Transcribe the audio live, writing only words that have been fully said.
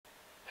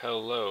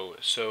Hello.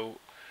 So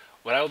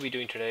what I will be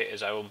doing today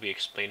is I will be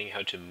explaining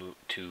how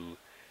to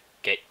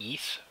get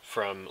ETH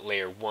from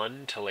layer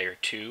 1 to layer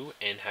 2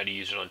 and how to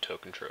use it on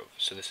tokentrove.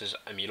 So this is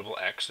immutable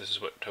X. This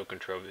is what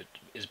tokentrove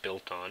is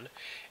built on.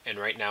 And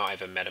right now I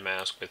have a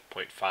MetaMask with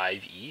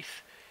 0.5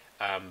 ETH.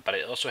 But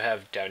I also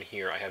have down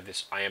here, I have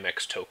this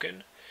IMX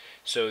token.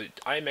 So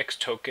IMX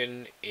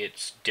token,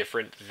 it's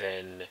different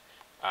than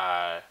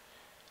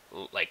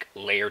like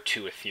layer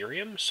 2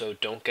 Ethereum, so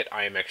don't get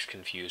IMX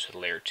confused with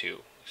layer 2.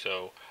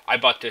 So I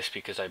bought this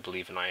because I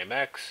believe in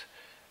IMX,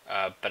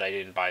 but I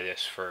didn't buy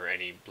this for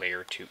any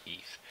layer 2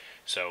 ETH.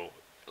 So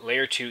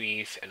layer 2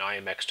 ETH and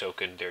IMX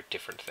token, they're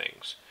different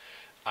things.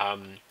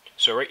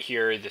 So right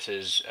here, this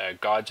is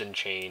Gods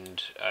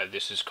Unchained.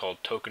 This is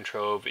called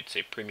tokentrove. It's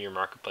a premier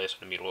marketplace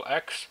on immutable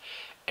X.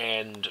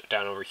 And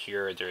down over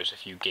here, there's a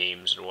few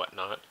games and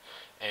whatnot.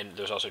 And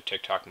there's also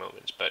TikTok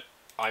moments, but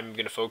I'm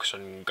going to focus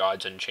on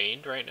Gods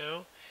Unchained right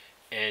now,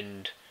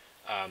 and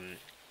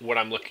what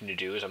I'm looking to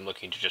do is I'm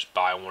looking to just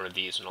buy one of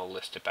these and I'll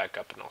list it back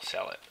up and I'll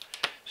sell it.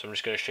 So I'm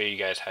just going to show you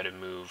guys how to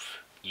move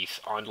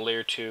ETH onto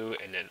layer 2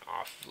 and then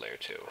off layer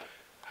 2.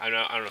 I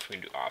don't know if we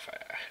can do off. I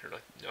don't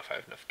know if I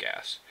have enough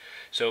gas.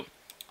 So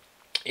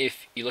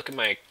if you look at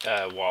my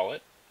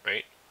wallet,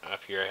 right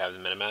up here I have the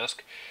MetaMask.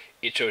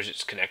 It shows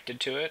it's connected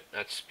to it.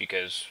 That's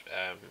because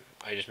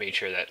I just made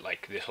sure that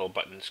like this whole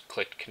button's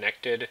clicked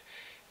connected,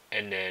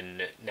 and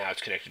then now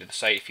it's connected to the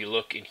site. If you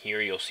look in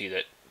here, you'll see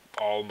that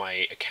all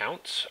my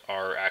accounts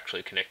are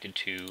actually connected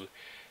to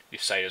the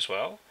site as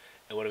well.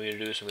 And what I'm going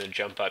to do is I'm going to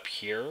jump up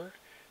here.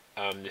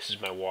 This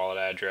is my wallet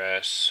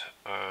address.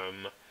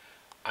 I'm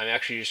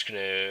actually just going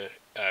to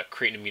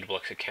create an immutable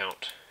X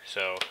account.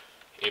 So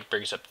it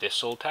brings up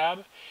this little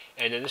tab,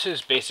 and then this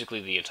is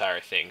basically the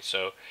entire thing.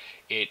 So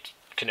it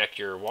connect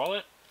your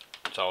wallet.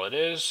 That's all it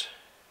is.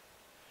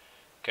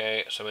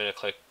 Okay, so I'm going to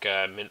click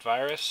mint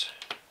virus.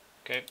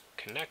 Okay,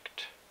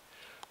 connect.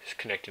 It's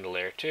connecting to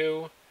layer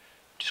 2.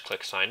 Just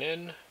click sign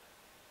in.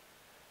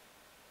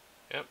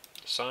 Yep,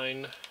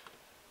 sign.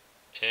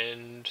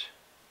 And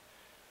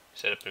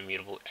set up an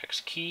immutable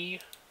X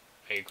key.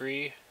 I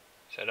agree.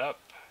 Set up.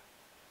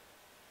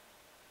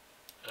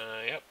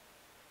 Yep.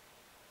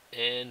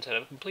 And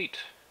setup complete.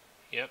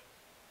 Yep.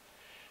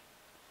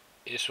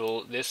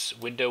 This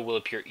window will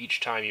appear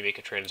each time you make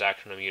a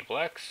transaction on immutable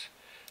X.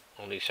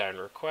 Only sign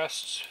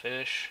requests.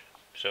 Finish.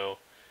 So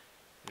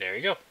there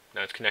you go.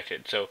 Now it's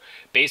connected. So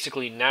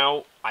basically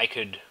now I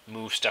could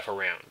move stuff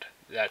around.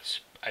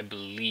 That's, I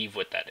believe,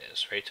 what that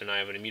is, right? So now I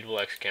have an immutable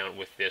X account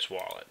with this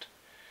wallet.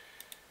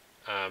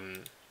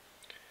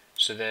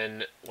 So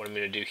then what I'm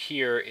going to do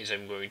here is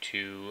I'm going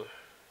to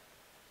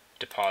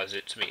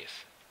deposit some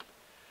ETH.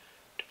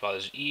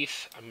 Deposit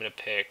ETH. I'm going to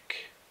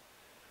pick,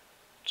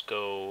 let's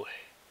go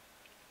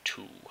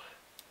 2.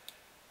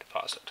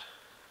 Deposit.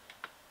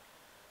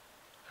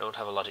 I don't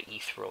have a lot of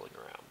ETH rolling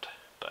around,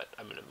 but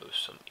I'm going to move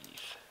some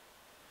ETH.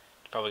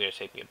 Probably going to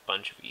take me a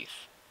bunch of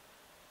ETH.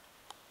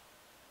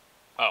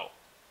 Oh,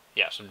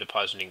 yeah, so I'm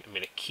depositing, I'm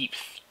going to keep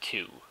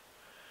 2.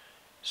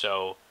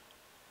 So,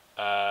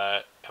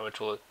 how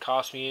much will it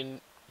cost me in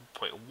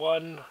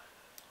 0.1?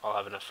 I'll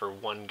have enough for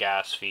 1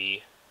 gas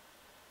fee.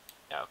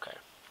 Yeah, okay.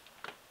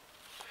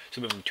 So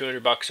moving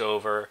 200 bucks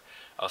over,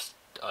 I'll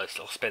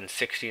spend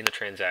 60 in the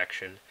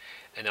transaction,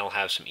 and I'll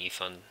have some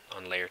ETH on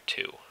layer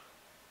 2.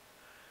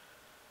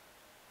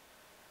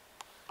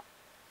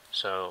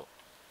 So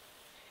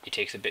it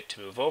takes a bit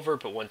to move over,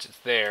 but once it's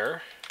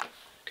there,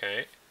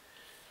 okay,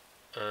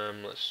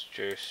 let's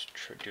just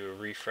do a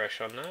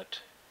refresh on that.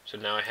 So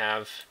now I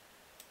have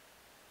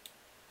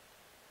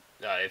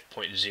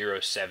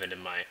 0.07 in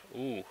my,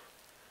 ooh,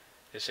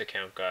 this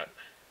account got,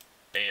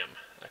 bam,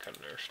 that got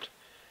nerfed.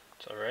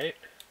 It's alright.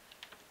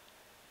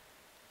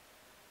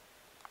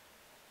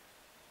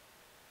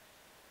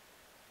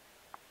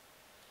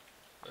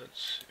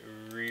 Let's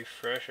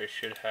refresh. I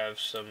should have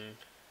some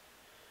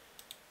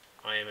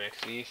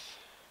IMX ETH.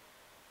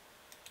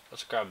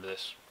 Let's grab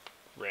this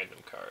random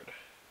card.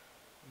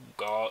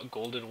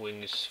 Golden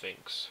Wings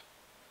Sphinx.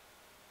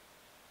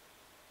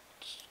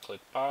 Let's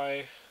click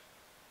buy.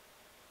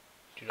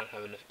 Do not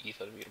have enough ETH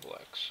on immutable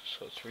X.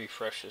 So let's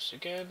refresh this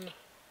again.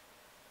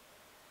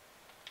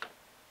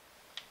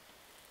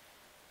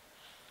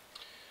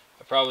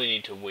 I probably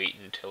need to wait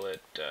until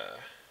it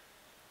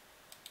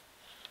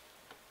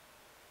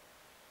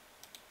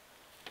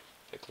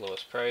pick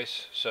lowest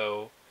price.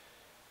 So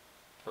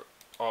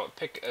I'll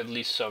pick at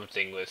least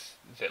something with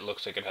that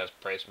looks like it has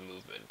price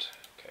movement.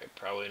 Okay,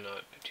 probably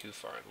not too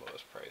far in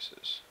lowest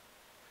prices.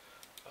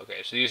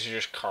 Okay, so these are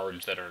just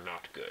cards that are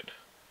not good.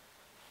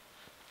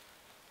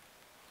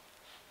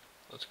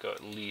 Let's go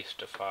at least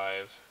to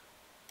 5.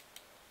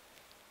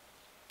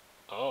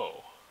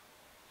 Oh.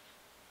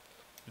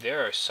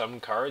 There are some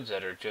cards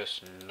that are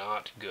just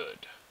not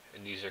good.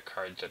 And these are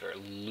cards that are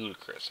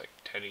ludicrous, like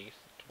 10 ETH.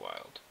 It's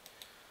wild.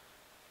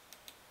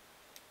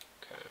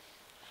 Okay.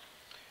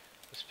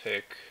 Let's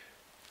pick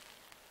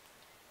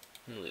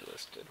newly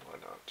listed, why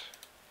not?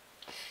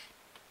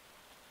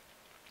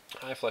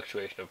 High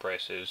fluctuation of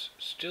prices,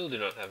 still do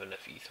not have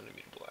enough ETH on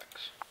immutable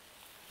X.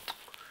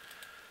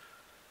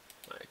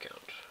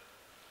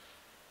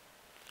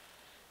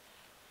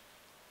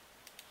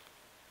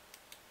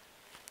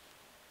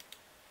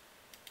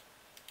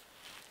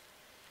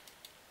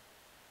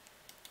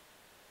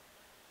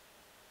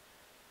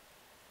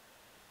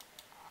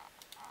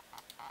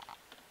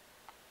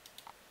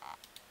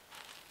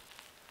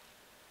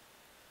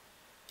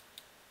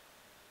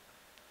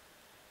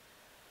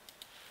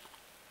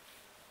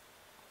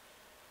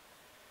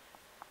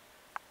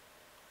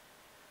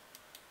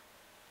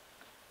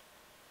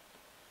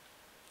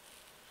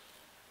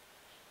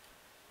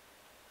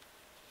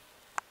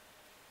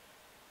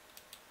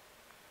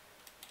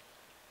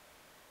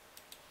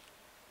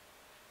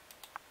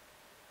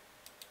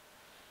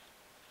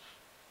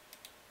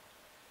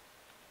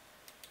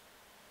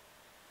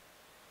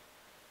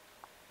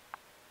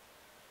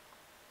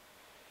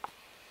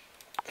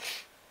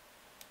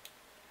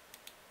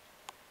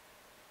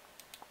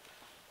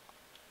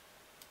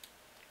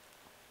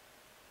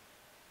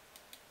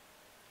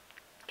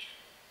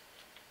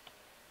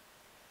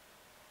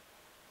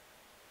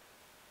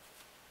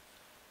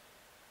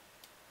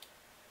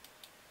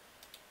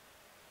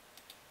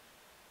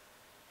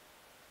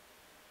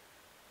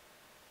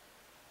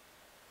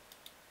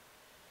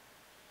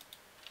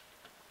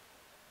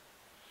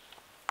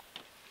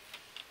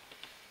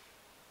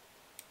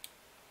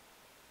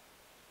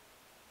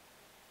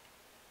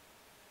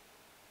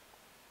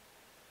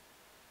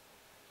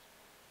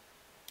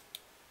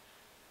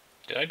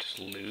 Did I just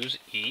lose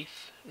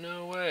ETH?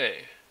 No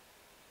way.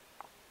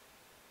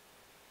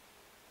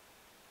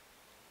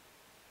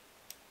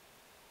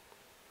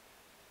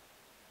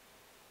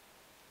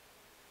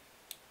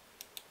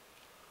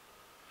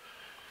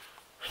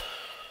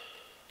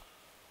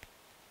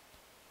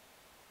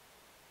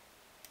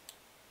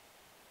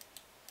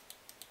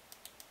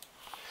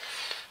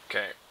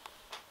 Okay.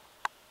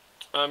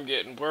 I'm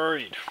getting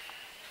worried.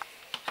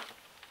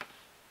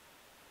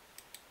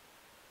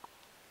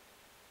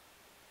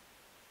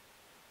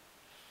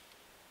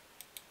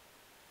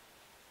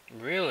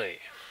 Really?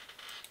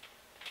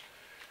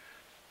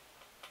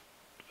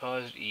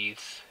 Deposit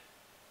ETH.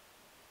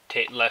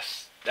 Take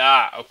less.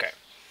 Okay.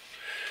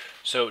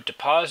 So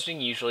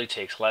depositing usually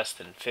takes less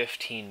than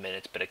 15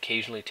 minutes, but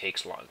occasionally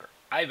takes longer.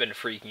 I've been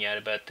freaking out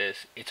about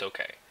this. It's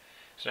okay.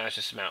 So now it's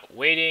just about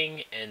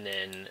waiting and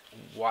then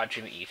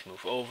watching the ETH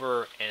move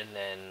over, and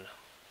then,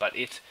 but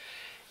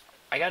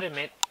I gotta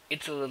admit,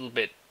 it's a little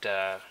bit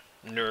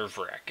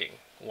nerve-wracking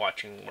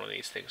watching one of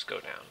these things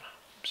go down.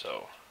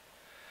 So,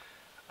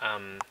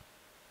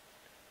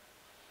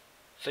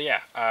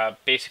 yeah,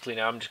 basically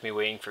now I'm just gonna be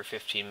waiting for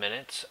 15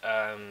 minutes.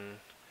 I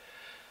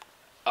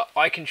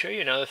can show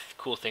you another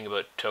cool thing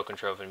about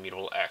tokentrove and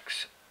immutable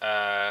X.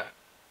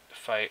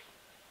 If I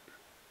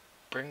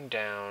bring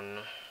down,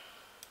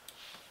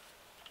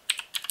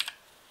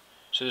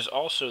 so there's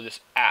also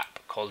this app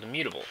called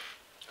Immutable,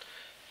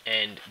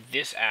 and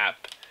this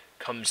app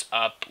comes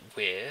up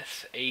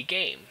with a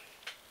game.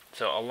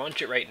 So I'll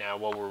launch it right now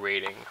while we're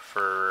waiting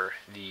for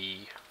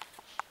the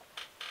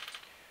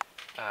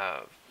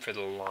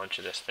launch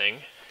of this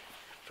thing,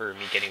 for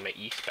me getting my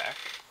ETH back.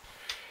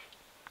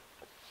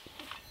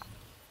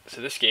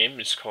 So this game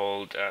is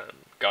called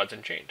Gods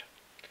Unchained.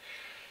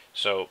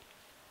 So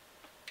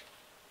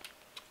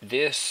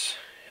this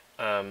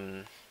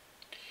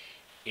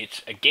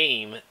it's a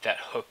game that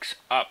hooks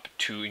up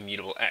to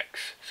Immutable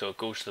X. So it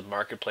goes to the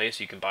marketplace,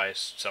 you can buy,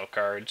 sell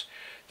cards.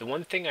 The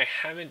one thing I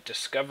haven't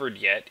discovered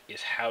yet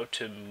is how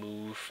to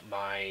move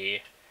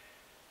my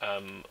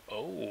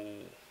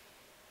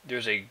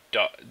there's a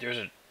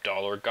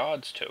dollar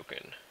gods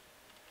token.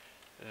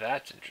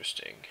 That's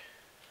interesting.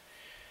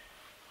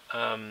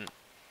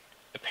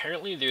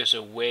 Apparently there's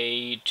a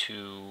way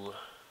to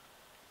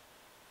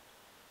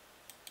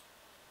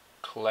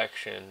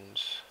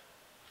collections.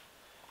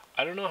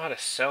 I don't know how to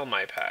sell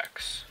my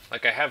packs.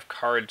 Like, I have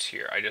cards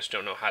here, I just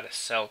don't know how to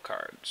sell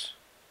cards.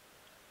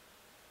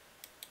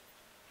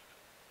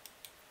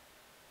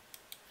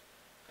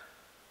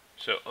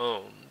 So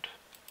owned.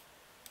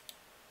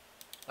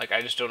 Like,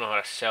 I just don't know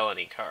how to sell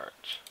any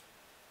cards.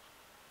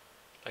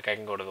 Like, I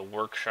can go to the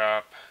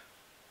workshop.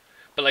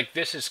 But, like,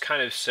 this is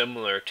kind of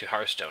similar to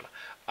Hearthstone.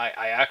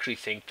 I actually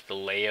think the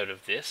layout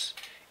of this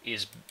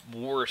is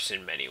worse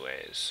in many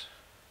ways.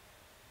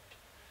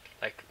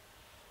 Like,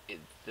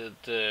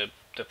 the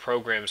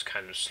program's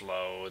kind of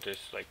slow.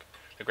 There's, like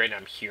right now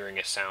I'm hearing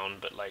a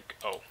sound, but, like,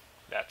 oh,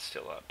 that's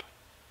still up.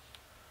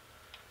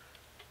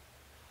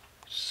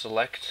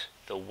 Select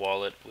the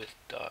wallet with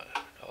dollar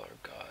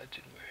gods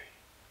and where.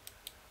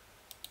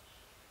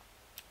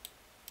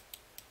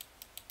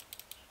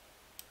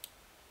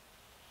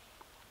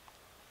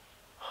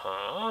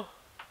 Huh?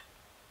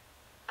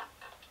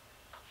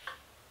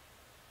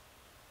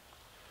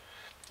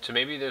 So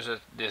maybe this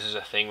is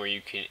a thing where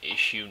you can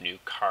issue new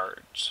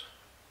cards.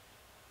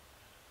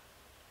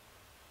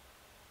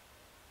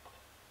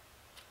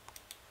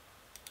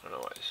 I don't know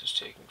why this is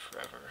taking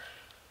forever.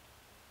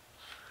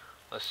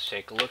 Let's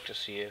take a look to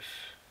see if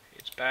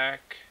it's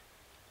back.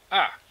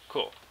 Ah,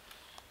 cool.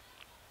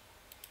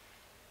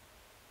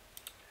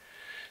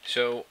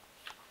 So,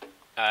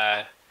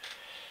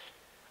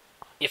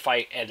 if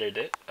I edit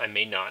it, I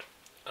may not.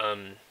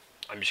 I'm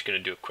just going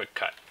to do a quick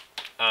cut.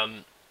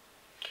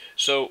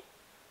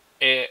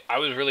 I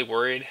was really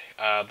worried,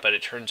 but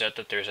it turns out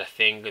that there's a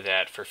thing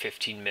that for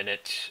 15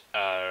 minutes,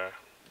 the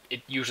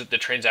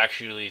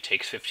transaction usually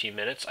takes 15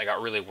 minutes. I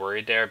got really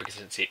worried there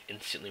because it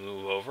instantly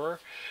move over.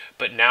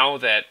 But now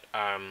that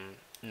my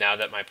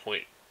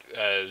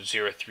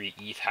 0.03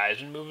 ETH has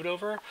been moved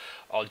over,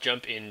 I'll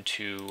jump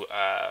into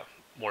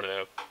one of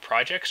the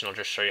projects and I'll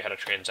just show you how to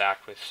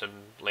transact with some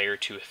layer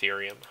 2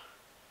 ethereum.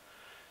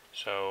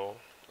 So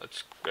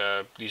let's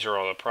these are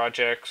all the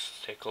projects.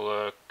 Let's take a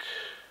look.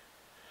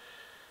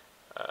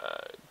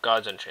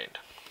 Gods Unchained.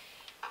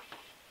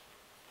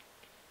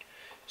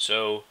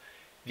 So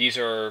these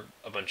are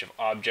a bunch of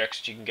objects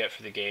that you can get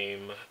for the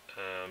game.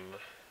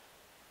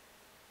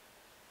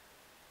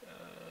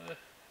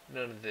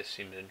 None of this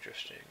seems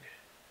interesting.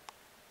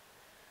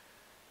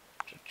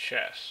 It's a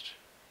chest.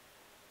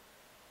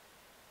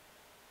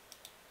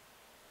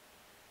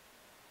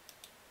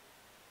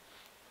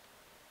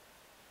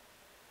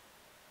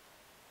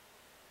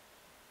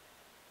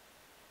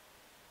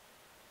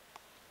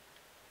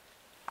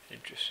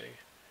 Interesting.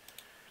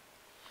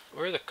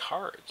 Where are the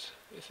cards?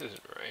 This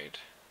isn't right.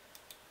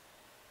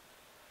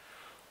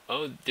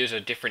 Oh, there's a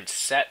different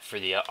set for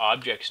the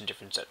objects and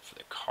different set for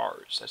the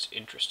cards. That's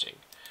interesting.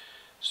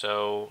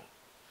 So,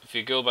 If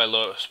you go by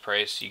lowest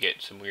price, you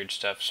get some weird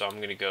stuff, so I'm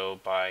going to go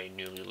by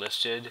newly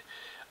listed.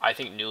 I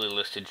think newly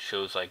listed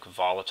shows like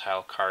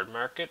volatile card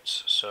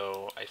markets,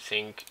 so I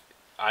think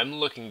I'm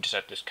looking just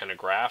at this kind of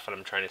graph and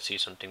I'm trying to see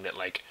something that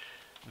like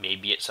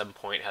maybe at some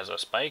point has a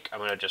spike. I'm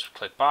going to just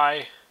click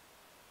buy.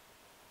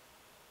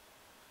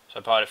 So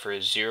I bought it for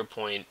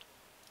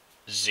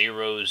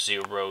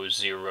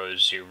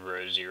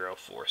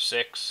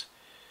 0.00000046.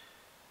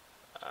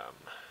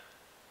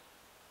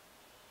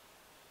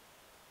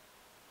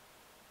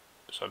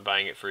 So I'm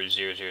buying it for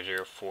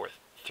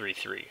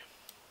 0.000433.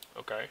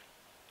 Okay.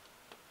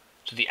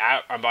 So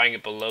I'm buying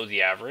it below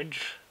the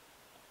average.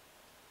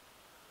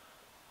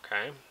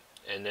 Okay.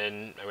 And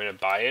then I'm going to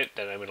buy it,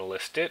 then I'm going to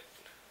list it.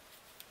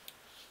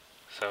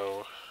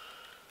 So,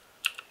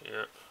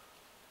 yeah.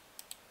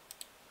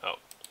 Oh.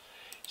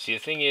 See, the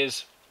thing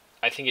is,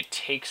 I think it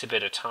takes a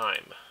bit of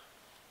time.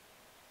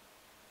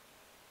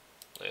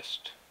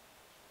 List.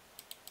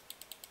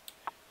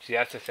 See,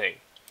 that's the thing.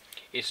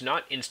 It's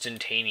not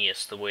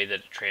instantaneous the way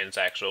that it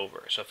transacts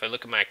over. So if I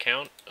look at my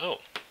account, oh,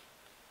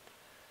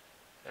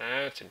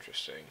 that's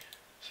interesting.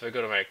 So if I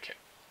go to my account,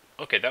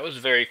 okay, that was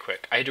very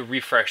quick. I had to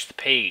refresh the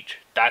page.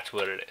 That's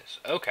what it is.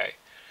 Okay,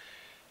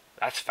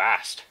 that's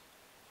fast.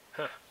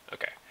 Huh.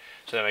 Okay.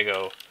 So then I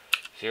go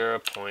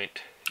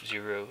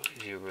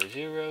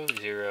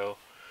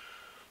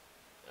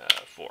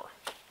 0.00004.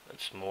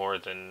 That's more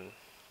than.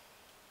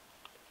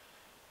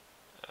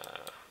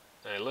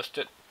 I list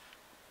it.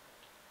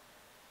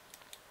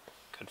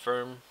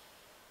 Confirm.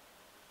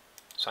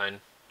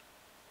 Sign.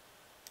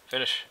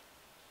 Finish.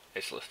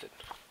 It's listed.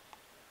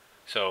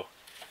 So,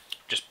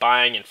 just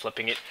buying and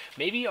flipping it.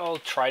 Maybe I'll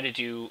try to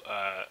do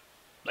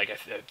like a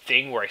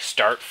thing where I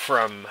start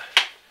from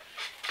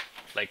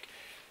like,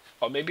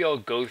 or maybe I'll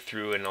go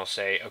through and I'll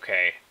say,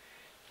 okay,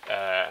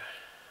 I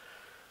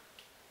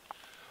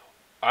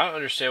don't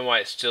understand why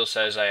it still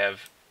says I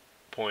have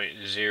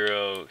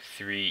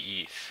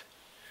 0.03 ETH.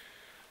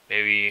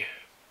 Maybe,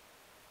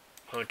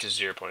 how much is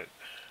 0.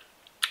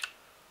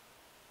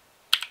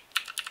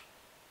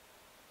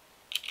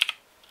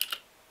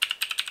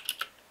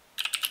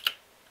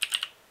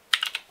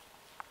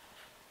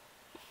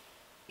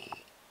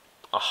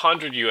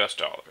 100 US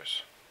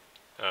dollars.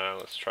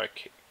 Let's try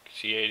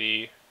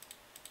C80.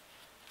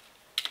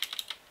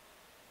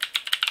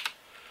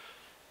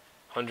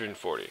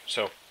 140.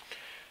 So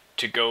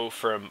to go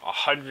from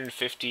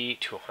 150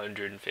 to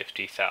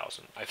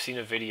 150,000. I've seen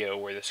a video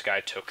where this guy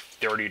took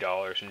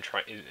 $30 and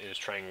is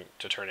trying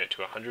to turn it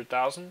to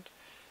 100,000.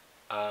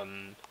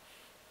 And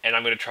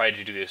I'm going to try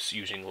to do this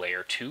using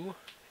layer 2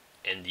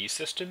 and these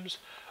systems.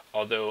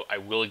 Although I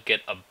will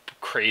get a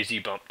crazy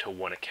bump to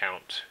one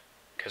account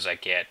because I'm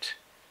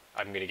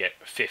going to get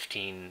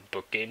 15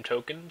 book game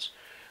tokens.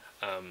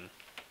 I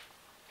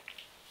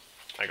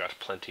got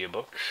plenty of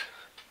books.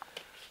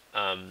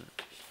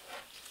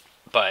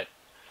 But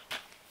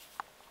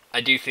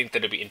I do think that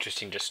it'd be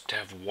interesting just to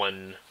have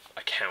one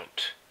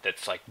account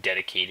that's like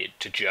dedicated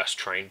to just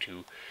trying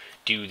to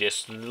do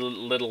this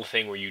little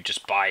thing where you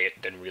just buy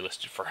it, then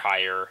relist it for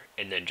higher,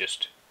 and then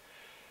just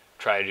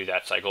try to do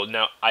that cycle.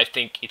 Now, I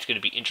think it's going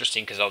to be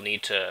interesting because I'll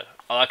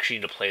actually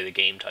need to play the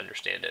game to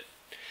understand it.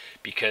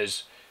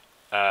 Because,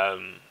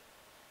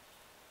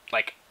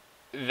 like,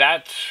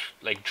 that's,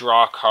 like,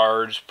 draw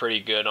cards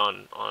pretty good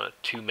on a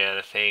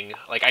 2-mana thing.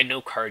 Like, I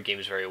know card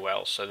games very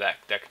well, so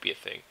that could be a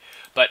thing.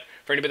 But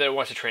for anybody that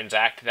wants to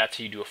transact, that's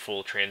how you do a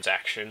full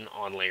transaction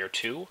on layer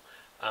 2.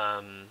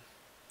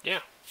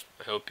 Yeah,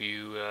 I hope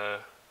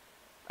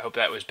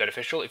that was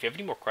beneficial. If you have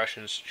any more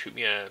questions, shoot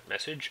me a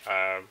message,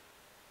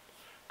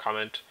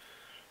 comment.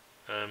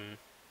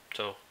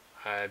 So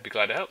I'd be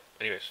glad to help.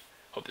 Anyways,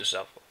 hope this is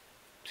helpful.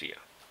 See ya.